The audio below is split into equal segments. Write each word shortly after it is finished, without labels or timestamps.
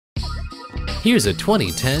Here's a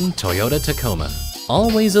 2010 Toyota Tacoma.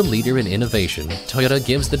 Always a leader in innovation, Toyota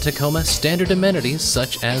gives the Tacoma standard amenities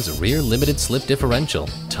such as rear limited slip differential,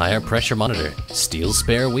 tire pressure monitor, steel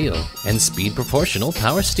spare wheel, and speed proportional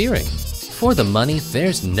power steering. For the money,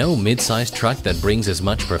 there's no mid-size truck that brings as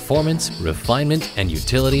much performance, refinement, and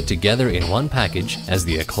utility together in one package as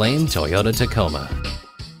the acclaimed Toyota Tacoma.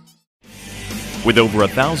 With over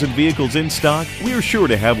 1,000 vehicles in stock, we're sure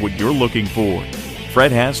to have what you're looking for.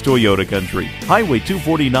 Fred Haas Toyota Country, Highway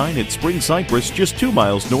 249 at Spring-Cypress, just 2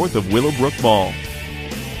 miles north of Willowbrook Mall.